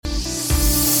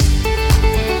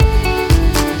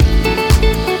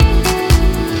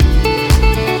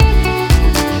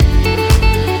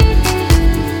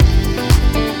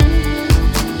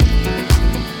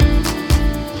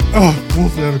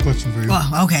have a question for you.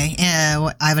 Well, okay.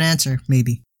 I have an answer.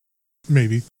 Maybe.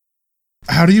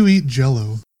 How do you eat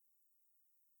Jell-O?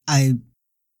 I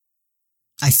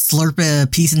slurp a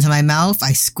piece into my mouth,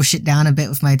 I squish it down a bit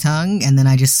with my tongue, and then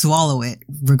I just swallow it,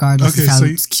 regardless of how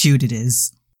chewed it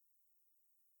is.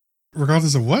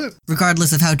 Regardless of what?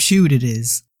 Regardless of how chewed it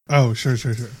is. Oh, sure.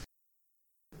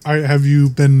 Have you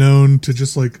been known to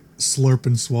just, like, slurp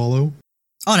and swallow?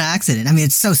 On accident. I mean,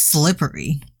 it's so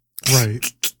slippery. Right.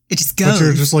 It just goes.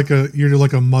 But you're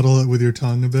like a muddle it with your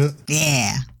tongue a bit?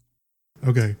 Yeah.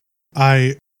 Okay.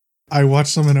 I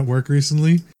watched someone at work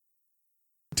recently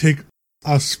take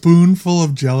a spoonful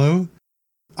of Jell-O.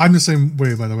 I'm the same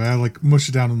way, by the way. I like mush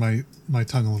it down with my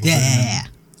tongue a little bit. Yeah.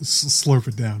 Slurp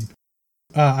it down.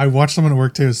 I watched someone at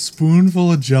work take a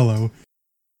spoonful of Jell-O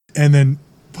and then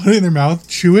put it in their mouth,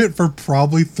 chew it for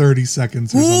probably 30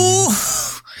 seconds or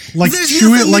something. Like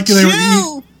chew it like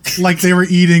they were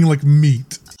eating like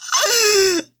meat.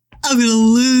 I'm gonna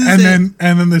lose it.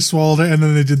 And then they swallowed it, and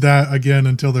then they did that again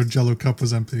until their Jell-O cup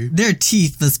was empty. Their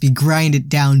teeth must be grinded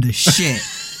down to shit.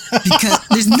 Because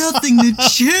there's nothing to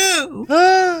chew.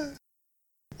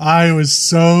 I was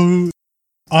so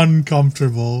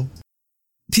uncomfortable.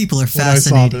 People are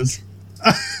fascinating. I saw this.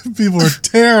 People are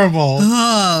terrible.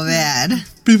 Oh, man.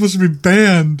 People should be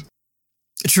banned.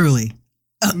 Truly.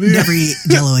 Never eat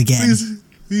Jell-O again.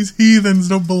 These heathens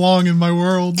don't belong in my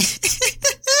world.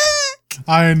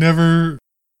 I never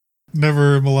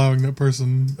am allowing that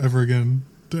person ever again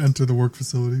to enter the work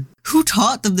facility. Who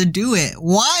taught them to do it?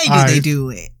 Why did they do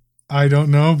it? I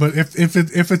don't know, but if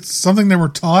it's something they were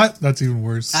taught, that's even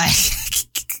worse.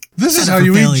 This is how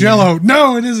you eat Jell-O.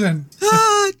 No, it isn't.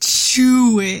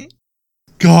 Chew it.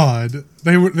 God,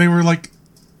 they were like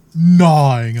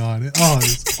gnawing on it. Oh,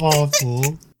 it's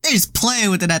awful. They're just playing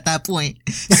with it at that point,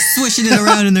 swishing it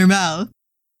around in their mouth.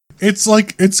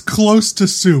 It's close to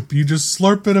soup. You just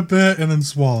slurp it a bit and then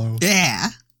swallow. Yeah.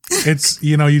 It's,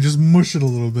 you just mush it a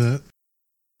little bit.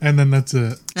 And then that's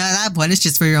it. At that point, it's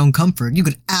just for your own comfort. You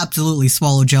could absolutely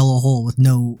swallow Jell-O whole with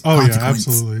no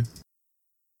consequence. Yeah,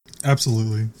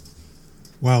 absolutely.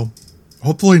 Well,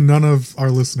 hopefully none of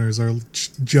our listeners are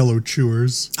Jell-O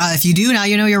chewers. If you do, now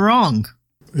you know you're wrong.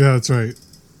 Yeah, that's right.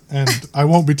 And I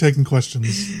won't be taking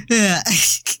questions. Yeah.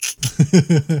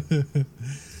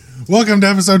 Welcome to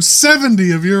episode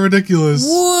 70 of You're Ridiculous.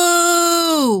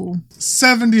 Whoa!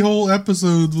 70 whole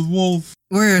episodes with Wolf.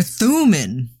 We're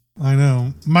thumbing. I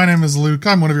know. My name is Luke.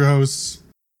 I'm one of your hosts.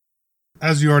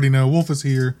 As you already know, Wolf is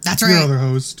here. That's right. Your other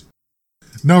host.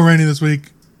 No Rainy this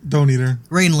week. Don't eat her.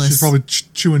 Rainless. She's probably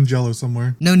chewing Jell-O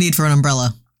somewhere. No need for an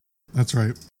umbrella. That's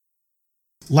right.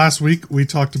 Last week, we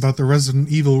talked about the Resident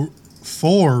Evil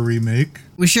 4 remake.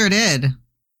 We sure did.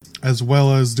 As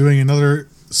well as doing another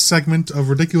segment of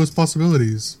Ridiculous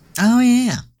Possibilities. Oh,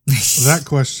 yeah. That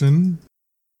question...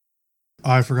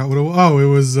 I forgot what it was. Oh, it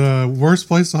was worst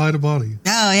place to hide a body.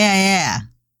 Oh, yeah.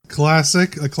 A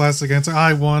classic answer.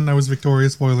 I won. I was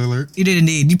victorious. Spoiler alert. You did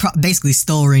indeed. You basically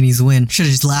stole Rainy's win. Should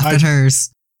have just laughed at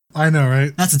hers. I know,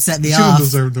 right? That's what set me off.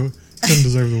 Couldn't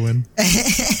deserve the win.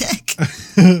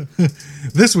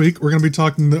 This week, we're going to be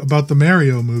talking about the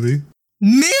Mario movie.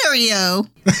 Mario?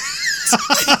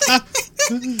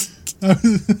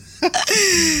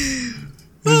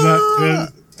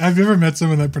 Have you ever met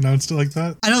someone that pronounced it like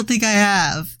that? I don't think I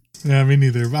have. Yeah, me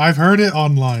neither. I've heard it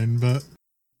online, but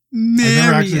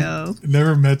Mario. I've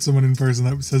never met someone in person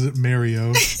that says it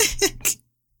Mario.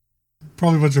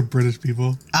 Probably a bunch of British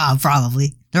people. Oh,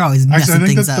 probably. They're always messing things up. I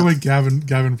think that's the way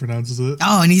Gavin pronounces it.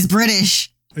 Oh, and he's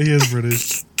British. He is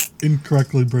British.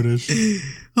 Incorrectly British.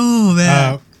 Oh,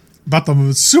 man. About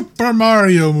the Super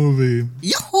Mario movie.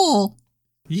 Yahoo!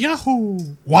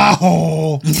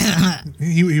 Wow!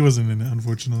 he wasn't in it,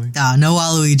 unfortunately. No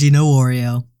Waluigi, no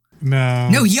Wario.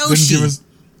 No Yoshi.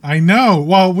 I know.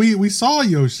 Well, we saw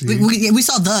Yoshi. We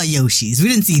saw the Yoshis. We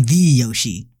didn't see the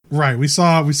Yoshi. Right. We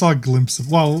saw a glimpse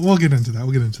of. Well, we'll get into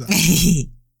that.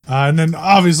 And then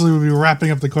obviously we'll be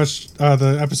wrapping up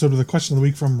the episode with a question of the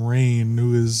week from Rain,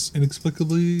 who is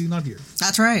inexplicably not here.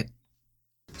 That's right.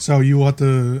 So you want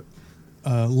to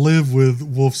live with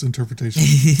Wolf's interpretation.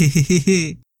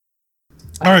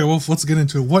 All right, Wolf. Let's get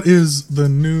into it. What is the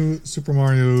new Super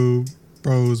Mario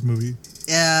Bros. Movie?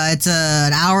 It's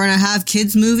an hour-and-a-half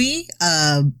kids movie,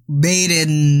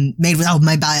 made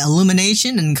by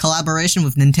Illumination in collaboration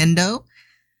with Nintendo.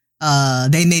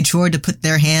 They made sure to put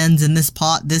their hands in this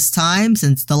pot this time,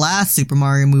 since the last Super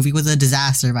Mario movie was a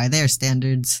disaster by their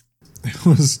standards. It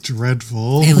was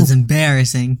dreadful. It was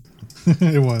embarrassing.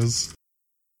 It was.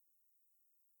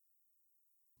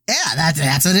 Yeah,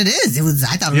 that's what it is.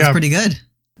 I thought it was pretty good.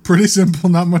 Pretty simple,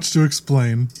 not much to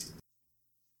explain.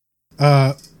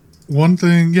 one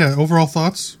thing, overall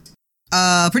thoughts?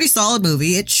 Pretty solid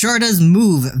movie. It sure does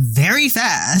move very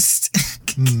fast.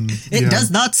 It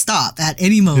does not stop at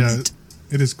any moment.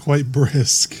 Yeah, it is quite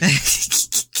brisk.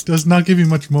 Does not give you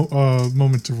much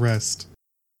moment to rest.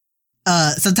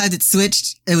 Sometimes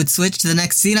it would switch to the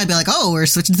next scene. I'd be like, oh, we're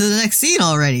switching to the next scene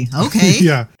already. Okay.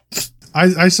 Yeah.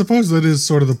 I suppose that is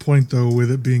sort of the point, though, with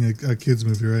it being a kid's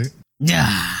movie, right?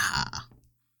 Yeah.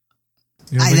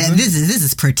 This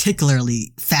is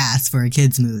particularly fast for a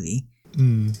kid's movie.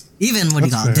 Even,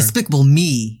 Despicable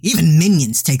Me, even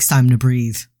Minions takes time to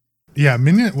breathe. Yeah,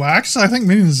 actually, I think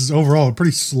Minions is overall a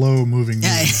pretty slow-moving movie.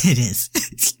 Yeah, it is.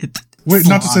 Wait,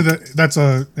 not to say that that's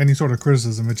any sort of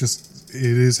criticism, it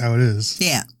is how it is.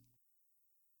 Yeah.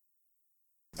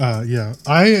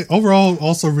 I overall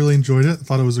also really enjoyed it. I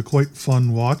thought it was a quite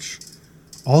fun watch.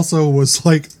 Also was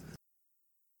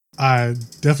I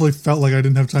definitely felt like I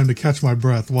didn't have time to catch my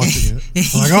breath watching it.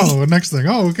 Like, next thing.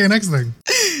 Oh, okay, next thing.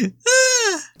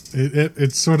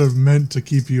 It's sort of meant to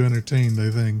keep you entertained,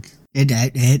 I think.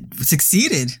 It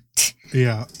succeeded.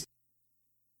 Yeah.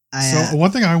 So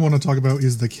one thing I want to talk about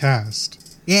is the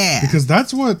cast. Yeah. Because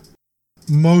that's what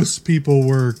most people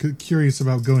were curious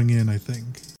about going in, I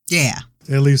think. Yeah.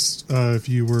 At least if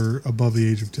you were above the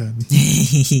age of 10.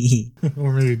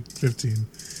 Or maybe 15.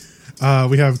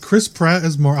 We have Chris Pratt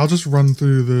as I'll just run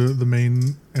through the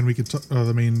main, and we can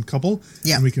the main couple.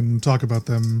 Yeah. And we can talk about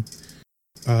them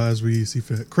as we see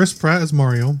fit. Chris Pratt as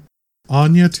Mario.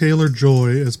 Anya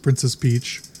Taylor-Joy as Princess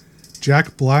Peach.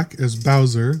 Jack Black as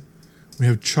Bowser. We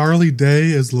have Charlie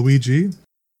Day as Luigi.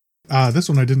 This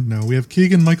one I didn't know. We have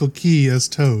Keegan-Michael Key as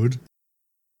Toad.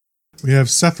 We have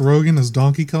Seth Rogen as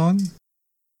Donkey Kong.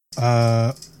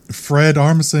 Fred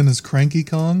Armisen as Cranky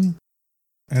Kong.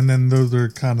 And then those are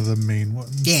kind of the main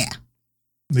ones. Yeah.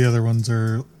 The other ones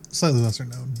are slightly lesser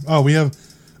known. Oh, we have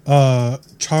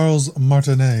Charles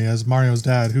Martinet as Mario's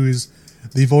dad, who is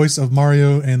the voice of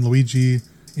Mario and Luigi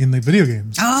in the video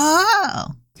games. Oh!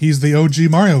 He's the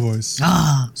OG Mario voice.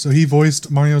 Oh. So he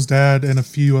voiced Mario's dad and a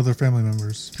few other family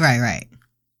members. Right.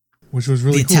 Which was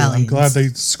really cool. Italians. I'm glad they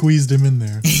squeezed him in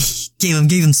there.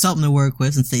 gave him something to work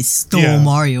with since they stole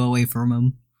Mario away from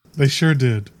him. They sure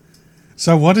did.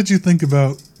 So what did you think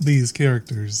about these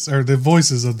characters, or the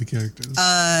voices of the characters?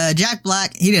 Jack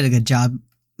Black, he did a good job.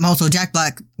 Also, Jack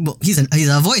Black, well, he's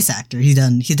a voice actor. He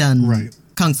done right.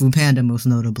 Kung Fu Panda most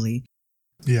notably.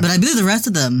 Yeah. But I believe the rest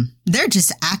of them, they're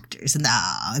just actors, and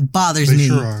it bothers me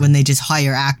when they just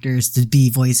hire actors to be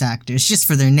voice actors just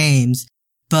for their names.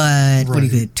 But what do you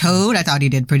think? Toad, I thought he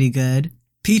did pretty good.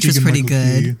 Peach was pretty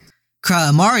good.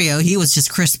 Mario, he was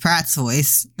just Chris Pratt's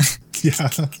voice. Yeah.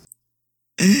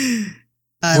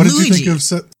 What did you think of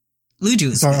Seth? Luigi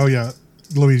was Sorry, good.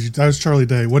 Luigi. That was Charlie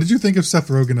Day. What did you think of Seth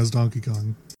Rogen as Donkey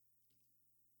Kong?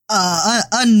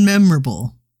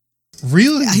 Unmemorable.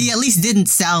 Really? He at least didn't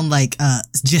sound like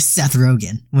just Seth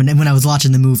Rogen when I was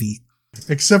watching the movie.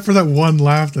 Except for that one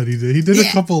laugh that he did. He did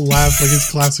a couple laughs, like his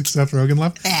classic Seth Rogen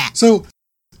laugh. So,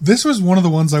 this was one of the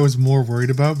ones I was more worried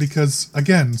about because,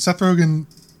 again, Seth Rogen,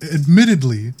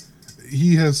 admittedly,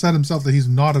 he has said himself that he's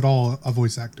not at all a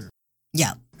voice actor.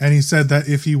 Yeah. And he said that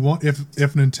if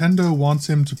Nintendo wants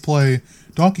him to play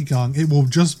Donkey Kong, it will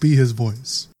just be his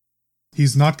voice.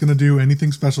 He's not going to do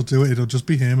anything special to it. It'll just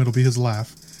be him. It'll be his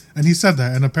laugh. And he said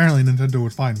that, and apparently Nintendo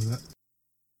was fine with it.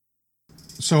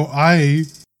 So I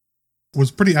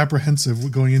was pretty apprehensive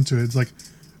going into it. It's like,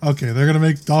 okay, they're going to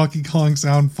make Donkey Kong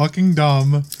sound fucking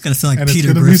dumb. It's going to sound like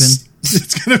Peter Griffin.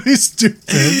 It's going to be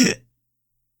stupid.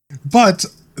 But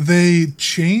they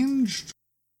changed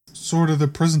sort of the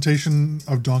presentation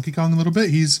of Donkey Kong a little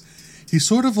bit. He's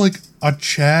sort of like a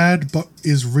Chad, but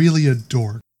is really a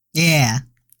dork. Yeah.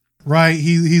 Right?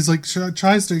 He's like,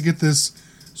 tries to get this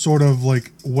sort of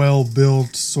like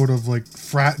well-built, sort of like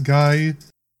frat guy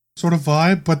sort of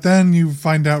vibe, but then you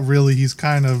find out really he's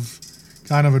kind of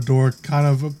a dork,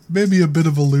 maybe a bit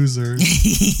of a loser,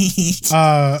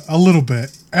 a little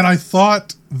bit. And I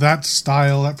thought that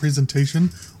style, that presentation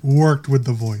worked with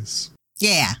the voice.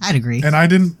 Yeah, I'd agree. And I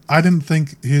didn't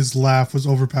think his laugh was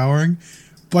overpowering,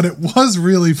 but it was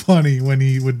really funny when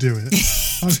he would do it.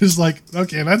 I was just like,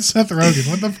 okay, that's Seth Rogen.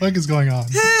 What the fuck is going on?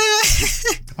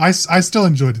 I still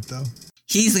enjoyed it though.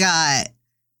 He's got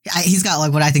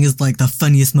like what I think is like the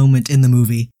funniest moment in the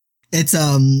movie. It's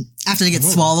after they get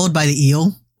swallowed by the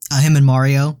eel, him and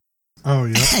Mario. Oh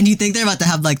yeah. And you think they're about to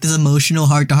have like this emotional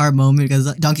heart-to-heart moment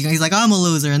because Donkey Kong, he's like, I'm a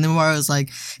loser, and then Mario's like,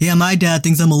 yeah, my dad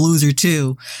thinks I'm a loser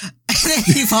too. And then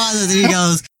he pauses and he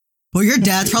goes, well, your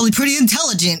dad's probably pretty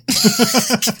intelligent.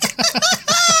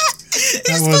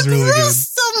 That was really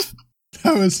awesome.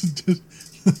 Good.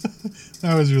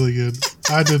 That was really good.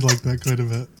 I did like that quite a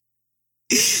bit.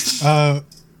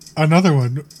 Another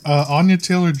one. Anya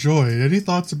Taylor-Joy. Any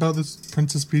thoughts about this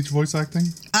Princess Peach voice acting?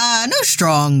 No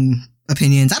strong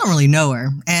opinions. I don't really know her.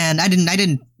 And I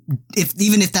didn't,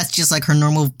 even if that's just like her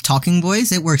normal talking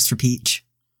voice, it works for Peach.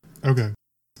 Okay.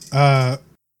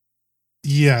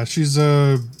 Yeah, she's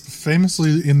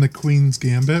famously in The Queen's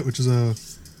Gambit, which is a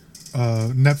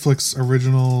Netflix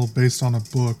original based on a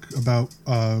book about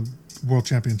a world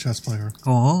champion chess player.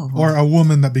 Oh. Or a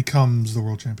woman that becomes the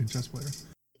world champion chess player.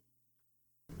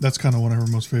 That's kind of one of her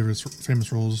most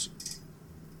famous roles.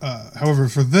 However,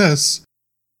 for this,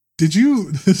 did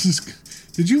you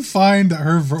find that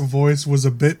her voice was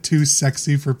a bit too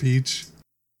sexy for Peach?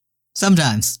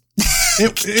 Sometimes.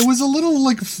 It was a little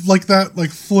like that,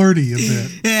 like flirty a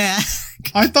bit. Yeah.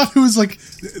 I thought it was like,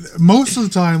 most of the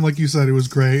time, like you said, it was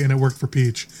great and it worked for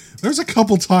Peach. There's a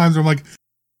couple times where I'm like,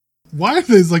 why are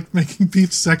they like making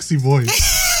Peach sexy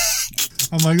voice?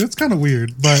 I'm like, that's kind of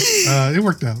weird, but it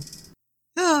worked out.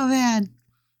 Oh man.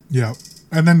 Yeah.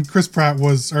 And then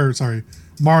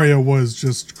Mario was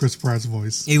just Chris Pratt's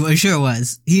voice. It sure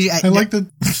was. I liked it.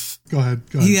 Go ahead.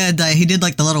 He did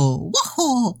like the little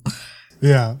whoa.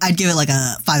 Yeah. I'd give it like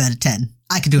a 5 out of 10.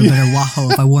 I could do a better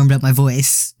whoa if I warmed up my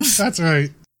voice. That's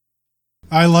right.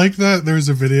 I like that there's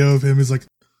a video of him. He's like,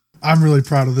 I'm really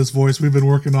proud of this voice. We've been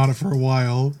working on it for a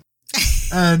while.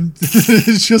 And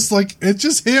it's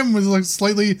just him with like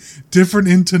slightly different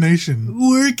intonation.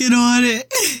 Working on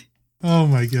it. Oh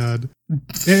my god.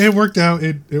 It worked out.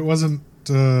 It wasn't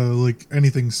like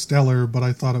anything stellar, but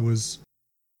I thought it was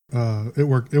it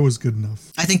worked. It was good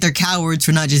enough. I think they're cowards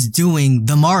for not just doing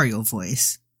the Mario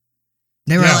voice.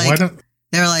 They were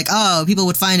like, oh, people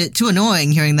would find it too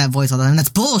annoying hearing that voice all the time. That's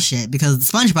bullshit, because the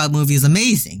SpongeBob movie is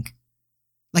amazing.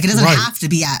 Like, it doesn't have to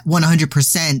be at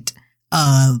 100%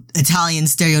 Italian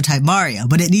stereotype Mario,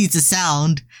 but it needs to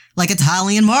sound like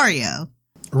Italian Mario.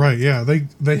 Right, yeah.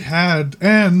 They had,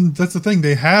 and that's the thing,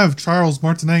 they have Charles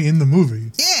Martinet in the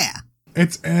movie. Yeah.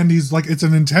 He's like, it's a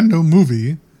Nintendo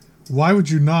movie. Why would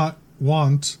you not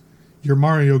want your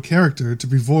Mario character to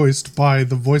be voiced by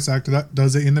the voice actor that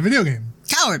does it in the video game?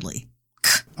 Cowardly.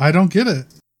 I don't get it.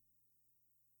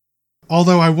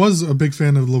 Although I was a big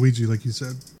fan of Luigi, like you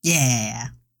said. Yeah.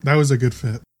 That was a good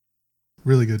fit.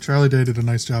 Really good. Charlie Day did a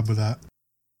nice job with that.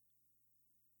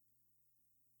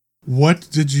 What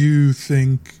did you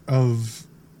think of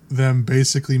them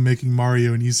basically making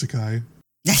Mario an isekai?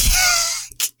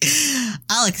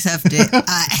 I'll accept it.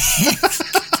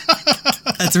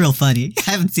 That's real funny.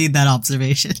 I haven't seen that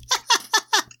observation.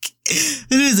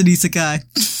 It is an isekai.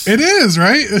 It is,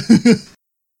 right?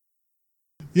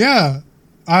 Yeah.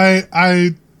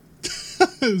 I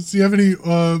do you have any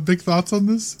big thoughts on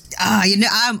this?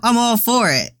 I'm all for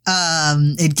it.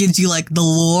 It gives you like the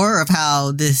lore of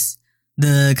how because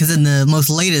in the most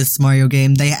latest Mario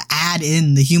game, they add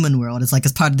in the human world. It's like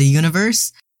it's part of the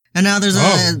universe. And now there's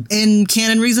a in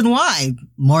canon reason why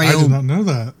Mario I did not know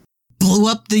that. Blew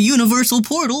up the universal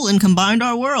portal and combined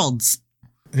our worlds.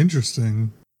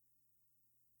 Interesting.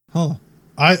 Huh.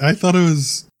 I thought it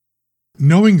was,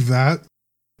 knowing that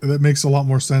makes a lot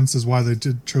more sense as why they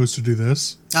chose to do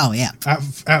this. Oh, yeah.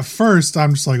 At first,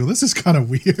 I'm just like, well, this is kind of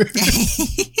weird.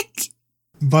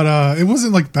 But it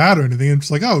wasn't like bad or anything. I'm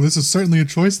just like, oh, this is certainly a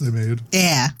choice they made.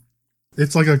 Yeah.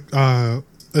 It's like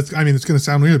it's going to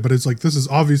sound weird, but it's like, this is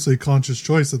obviously a conscious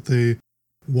choice that they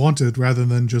wanted rather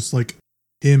than just like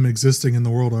him existing in the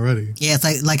world already. Yeah,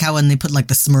 it's like how when they put like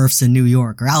the Smurfs in New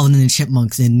York or Alvin and the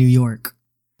Chipmunks in New York.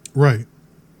 Right.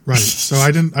 So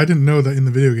I didn't know that in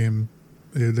the video game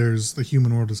there's the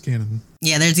human world as canon.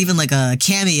 Yeah, there's even like a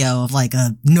cameo of like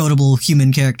a notable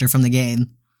human character from the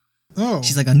game. Oh.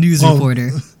 She's like a news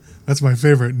reporter. That's my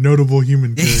favorite, notable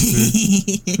human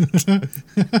character.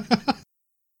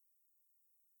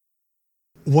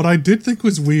 What I did think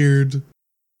was weird,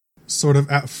 sort of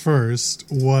at first,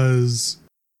 was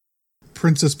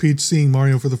Princess Peach seeing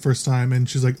Mario for the first time, and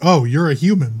she's like, oh, you're a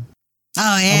human.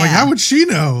 Oh, yeah. I'm like, how would she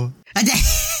know?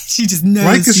 She just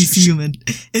knows she's human,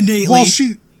 innately. Well,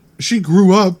 she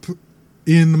grew up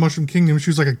in the Mushroom Kingdom. She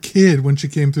was like a kid when she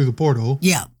came through the portal.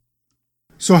 Yeah.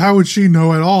 So how would she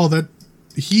know at all that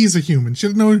he's a human? She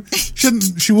wouldn't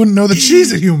know that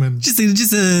she's a human.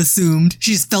 Just assumed.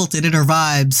 She just felt it in her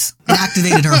vibes. It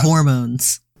activated her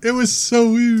hormones. It was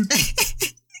so weird.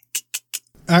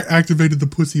 Activated the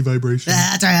pussy vibration.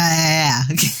 That's right. Yeah.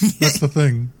 That's the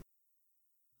thing.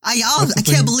 I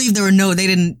can't believe they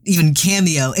didn't even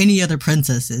cameo any other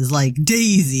princesses like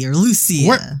Daisy or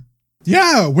Lucia.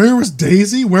 Where was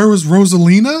Daisy? Where was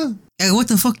Rosalina? What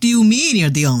the fuck do you mean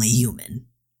you're the only human?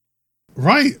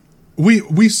 Right.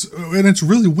 and it's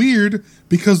really weird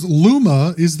because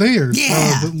Luma is there.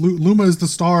 Yeah. Luma is the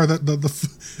star that the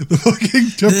fucking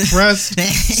depressed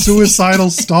suicidal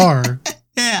star.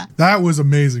 Yeah. That was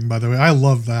amazing, by the way. I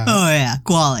love that. Oh yeah,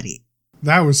 quality.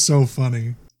 That was so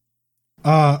funny.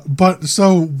 But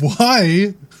so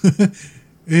why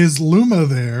is Luma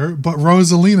there, but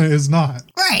Rosalina is not?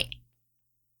 Right.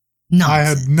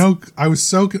 Nonsense. I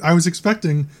was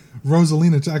expecting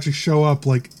Rosalina to actually show up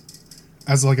like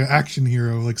as like an action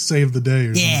hero, like save the day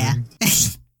or something.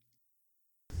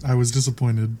 I was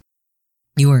disappointed.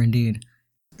 You were indeed.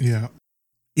 Yeah.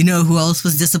 You know who else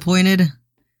was disappointed?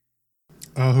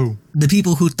 Who? The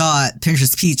people who thought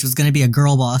Princess Peach was going to be a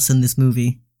girl boss in this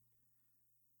movie.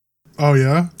 Oh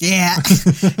yeah? Yeah.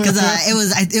 Because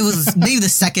it was maybe the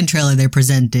second trailer they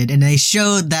presented, and they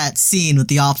showed that scene with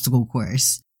the obstacle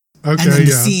course. Okay, and then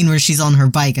the scene where she's on her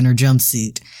bike in her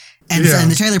jumpsuit. And,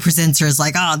 and the trailer presents her as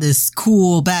like, this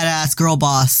cool, badass girl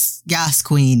boss, gas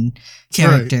queen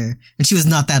character. Right. And she was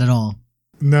not that at all.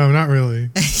 No, not really.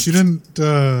 She didn't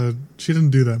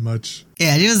do that much.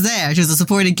 Yeah, she was there. She was a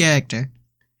supporting character.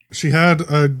 She had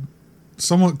a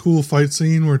somewhat cool fight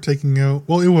scene where taking out,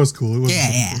 well, it was cool. It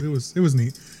was, It was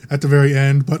neat at the very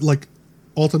end, but like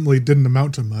ultimately didn't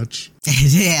amount to much.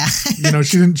 Yeah.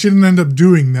 She didn't end up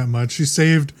doing that much. She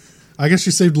saved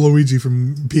Luigi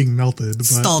from being melted. But,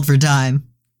 stalled for time.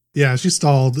 Yeah, she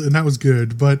stalled, and that was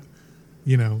good, but,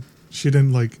 she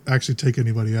didn't, like, actually take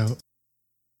anybody out.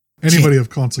 Anybody of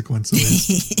consequence, at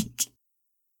least.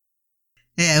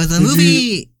 Yeah, it was a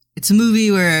movie. It's a movie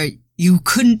where you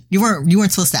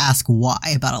weren't supposed to ask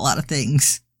why about a lot of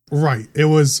things. Right. It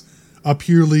was a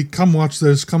purely, come watch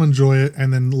this, come enjoy it,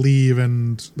 and then leave,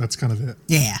 and that's kind of it.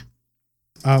 Yeah.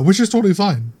 Which is totally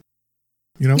fine.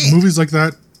 Movies like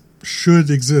that should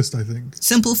exist, I think.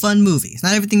 Simple, fun movies.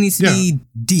 Not everything needs to be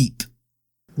deep.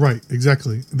 Right,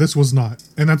 exactly. This was not.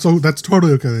 And that's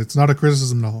totally okay. It's not a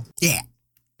criticism at all. Yeah.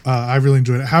 I really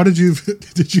enjoyed it. How did you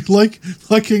like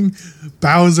fucking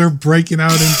Bowser breaking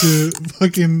out into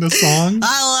fucking the song?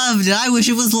 I loved it. I wish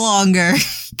it was longer.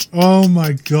 Oh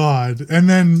my god. And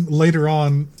then later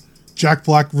on, Jack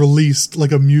Black released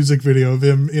like a music video of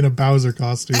him in a Bowser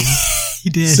costume.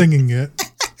 He did. Singing it.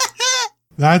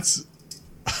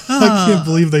 I can't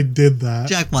believe they did that.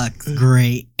 Jack Black's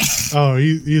great. Oh,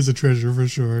 he's a treasure for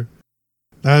sure.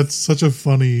 That's such a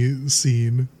funny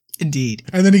scene. Indeed.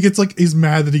 And then he's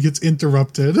mad that he gets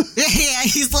interrupted. Yeah,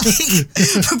 he's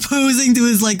like proposing to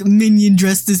his like minion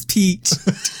dressed as Peach.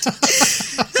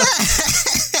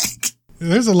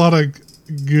 There's a lot of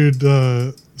good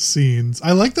scenes.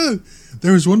 I like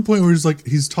there was one point where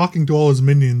he's talking to all his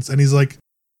minions and he's like,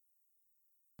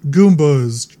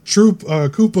 Goombas,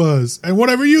 Koopas, and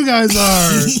whatever you guys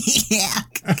are. Yeah.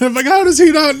 And I'm like, how does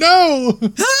he not know?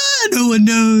 No one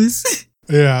knows.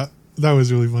 Yeah, that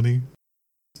was really funny.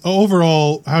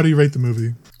 Overall, how do you rate the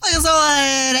movie? I saw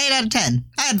an 8 out of 10.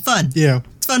 I had fun. Yeah.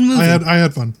 It's a fun movie. I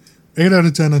had fun. 8 out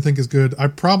of 10 I think is good.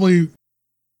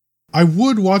 I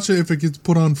would watch it if it gets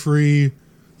put on free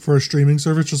for a streaming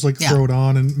service, just throw it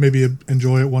on and maybe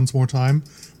enjoy it once more time.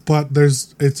 But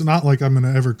it's not like I'm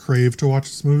going to ever crave to watch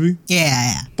this movie.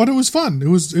 Yeah. But it was fun. It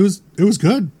was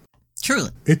good.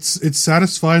 Truly. It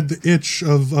satisfied the itch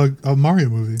of a Mario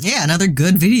movie. Yeah, another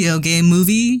good video game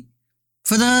movie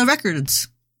for the records.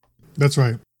 That's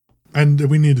right. And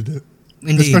we needed it.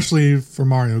 Indeed. Especially for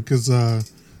Mario, because,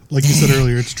 like you said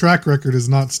earlier, its track record is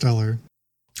not stellar.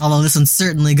 Although this one's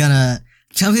certainly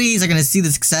companies are gonna see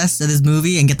the success of this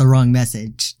movie and get the wrong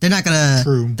message. They're not gonna,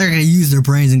 True. They're gonna use their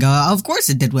brains and go, of course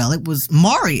it did well. It was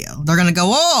Mario. They're gonna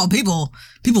go, oh, people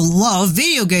love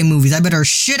video game movies. I better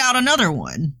shit out another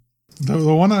one. The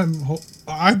one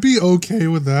I'd be okay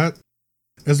with that.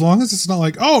 As long as it's not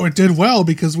like, oh, it did well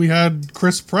because we had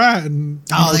Chris Pratt and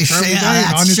that's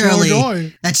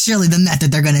surely the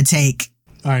method they're gonna take.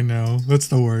 I know, that's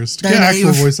the worst. Get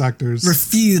actual voice actors.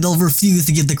 They'll refuse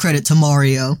to give the credit to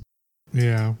Mario.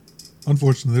 Yeah,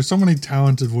 unfortunately, there's so many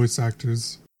talented voice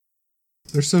actors.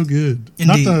 They're so good.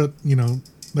 Indeed. Not that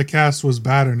the cast was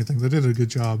bad or anything. They did a good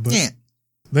job, but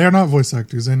they are not voice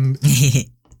actors, and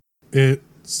it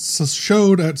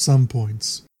showed at some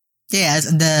points. Yeah,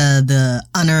 the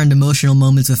unearned emotional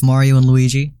moments with Mario and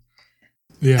Luigi.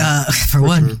 Yeah. For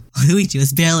one, sure. Luigi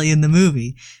was barely in the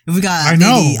movie. If we got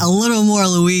maybe a little more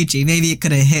Luigi, maybe it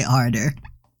could have hit harder.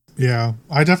 Yeah,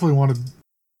 I definitely wanted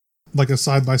like a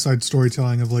side-by-side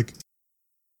storytelling of like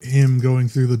him going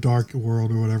through the dark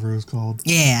world or whatever it was called.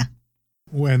 Yeah.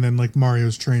 And then like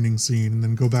Mario's training scene and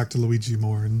then go back to Luigi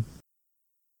more, and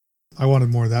I wanted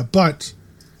more of that. But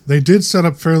they did set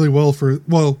up fairly well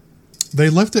they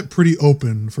left it pretty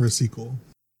open for a sequel.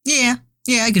 Yeah.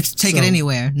 Yeah, I could take it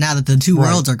anywhere now that the two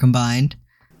worlds are combined.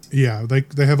 Yeah,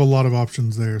 they have a lot of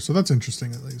options there, so that's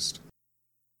interesting at least.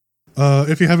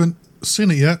 If you haven't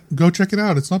seen it yet, go check it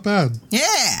out. It's not bad.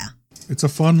 Yeah. It's a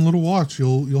fun little watch.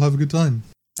 You'll have a good time.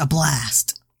 A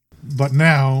blast. But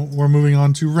now we're moving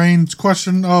on to Rain's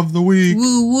question of the week.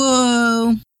 Woo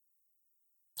woo.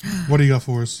 What do you got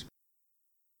for us?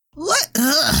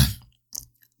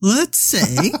 Let's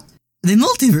say the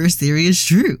multiverse theory is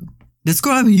true.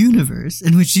 Describe a universe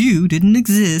in which you didn't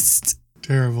exist.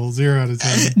 Terrible. 0 out of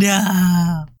 10.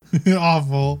 No.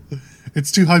 Awful.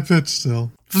 It's too high pitched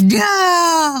still.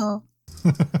 No.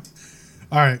 All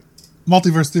right.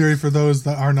 Multiverse theory, for those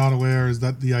that are not aware, is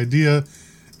that the idea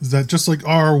is that just like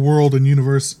our world and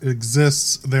universe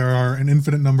exists, there are an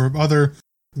infinite number of other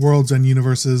worlds and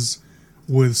universes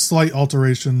with slight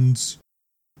alterations,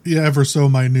 ever so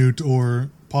minute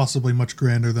or possibly much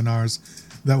grander than ours,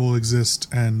 that will exist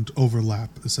and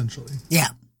overlap, essentially. Yeah.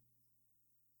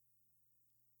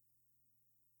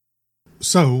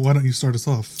 So, why don't you start us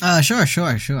off? Sure.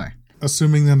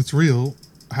 Assuming that it's real,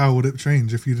 how would it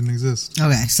change if you didn't exist?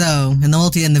 Okay, so in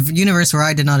the universe where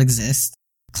I did not exist,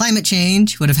 climate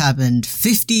change would have happened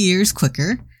 50 years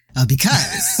quicker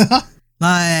because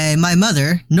my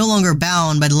mother, no longer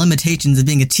bound by the limitations of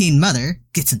being a teen mother,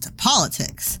 gets into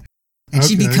politics. And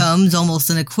she becomes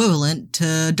almost an equivalent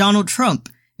to Donald Trump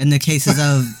in the cases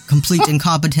of complete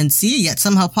incompetency, yet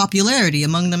somehow popularity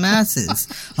among the masses,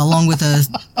 along with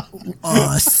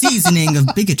a seasoning of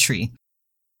bigotry.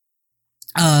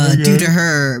 Due to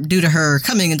her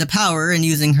coming into power and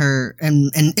using her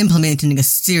and implementing a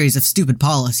series of stupid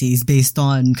policies based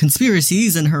on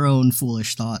conspiracies and her own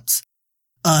foolish thoughts.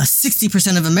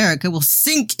 60% of America will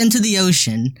sink into the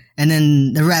ocean, and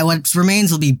then what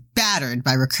remains will be battered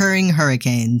by recurring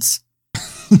hurricanes.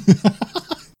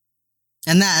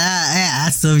 And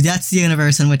that's the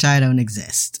universe in which I don't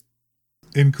exist.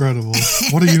 Incredible.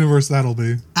 What a universe that'll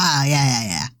be.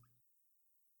 Yeah.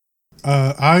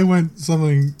 I went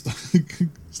something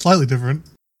slightly different.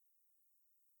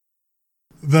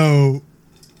 Though,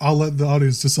 I'll let the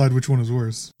audience decide which one is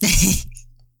worse.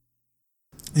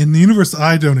 In the universe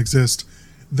I don't exist,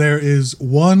 there is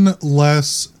one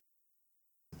less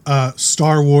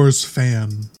Star Wars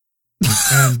fan.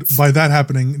 And by that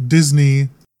happening, Disney,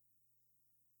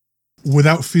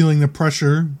 without feeling the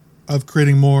pressure of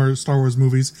creating more Star Wars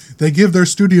movies, they give their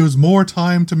studios more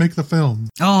time to make the film.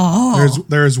 Oh.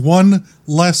 There's one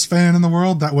less fan in the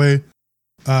world. That way,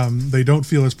 they don't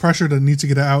feel as pressured and need to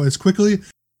get it out as quickly.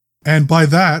 And by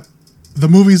that, the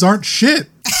movies aren't shit.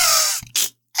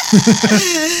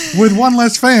 With one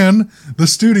less fan, the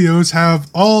studios have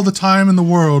all the time in the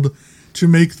world to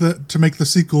make the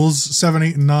sequels 7,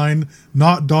 8, and 9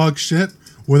 not dog shit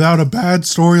without a bad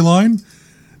storyline.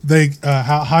 They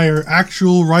hire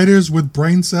actual writers with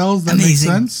brain cells that make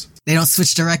sense. They don't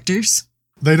switch directors.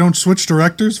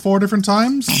 4 different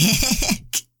times.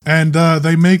 And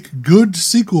they make good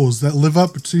sequels that live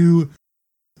up to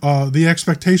the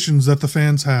expectations that the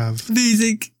fans have.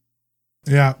 Amazing.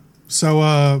 Yeah.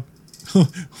 So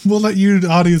we'll let you, the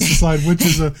audience, decide which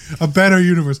is a better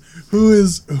universe.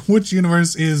 Which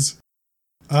universe is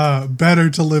better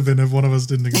to live in if one of us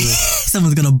didn't exist?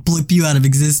 Someone's gonna blip you out of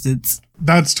existence.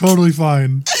 What totally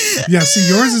fine. Yeah, see,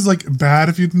 yours is like bad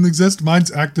if you didn't exist.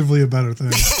 Mine's actively a better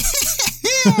thing.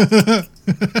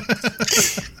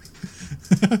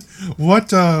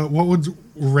 What would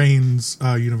Rain's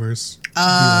universe be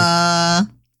like?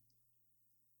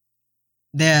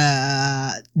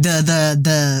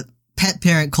 The pet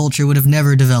parent culture would have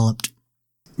never developed.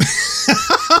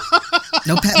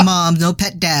 No pet moms, no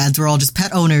pet dads. We're all just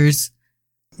pet owners.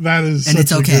 That is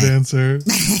such a good answer.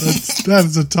 That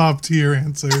is a top tier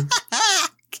answer.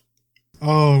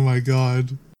 Oh my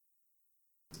god.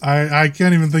 I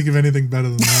can't even think of anything better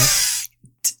than that.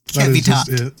 Can't be topped.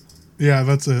 Just it. Yeah,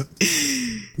 that's it.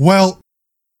 Well,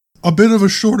 a bit of a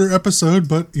shorter episode,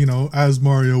 but, as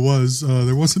Mario was,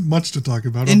 there wasn't much to talk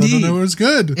about. Indeed. Other than it was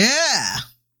good. Yeah.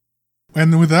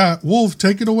 And with that, Wolf,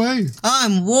 take it away.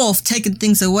 I'm Wolf, taking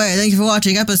things away. Thank you for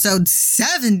watching episode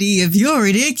 70 of You're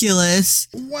Ridiculous.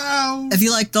 Wow. If you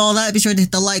liked all that, be sure to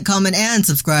hit the like, comment, and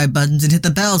subscribe buttons and hit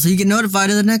the bell so you get notified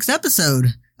of the next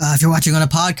episode. If you're watching on a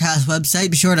podcast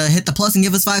website, be sure to hit the plus and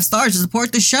give us 5 stars to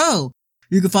support the show.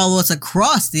 You can follow us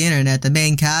across the internet, the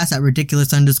main cast at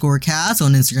ridiculous_cast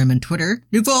on Instagram and Twitter.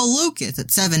 You can follow Lucas at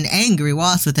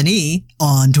 7AngryWasp with an E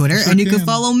on Twitter. Sure, and you can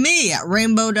follow me at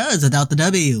Rainbow Does without the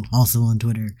W, also on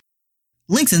Twitter.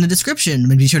 Links in the description,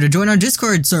 and be sure to join our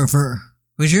Discord server,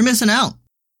 which you're missing out.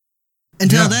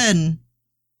 Until then,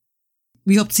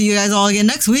 we hope to see you guys all again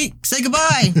next week. Say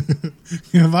goodbye.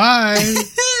 Goodbye.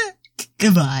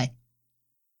 Goodbye.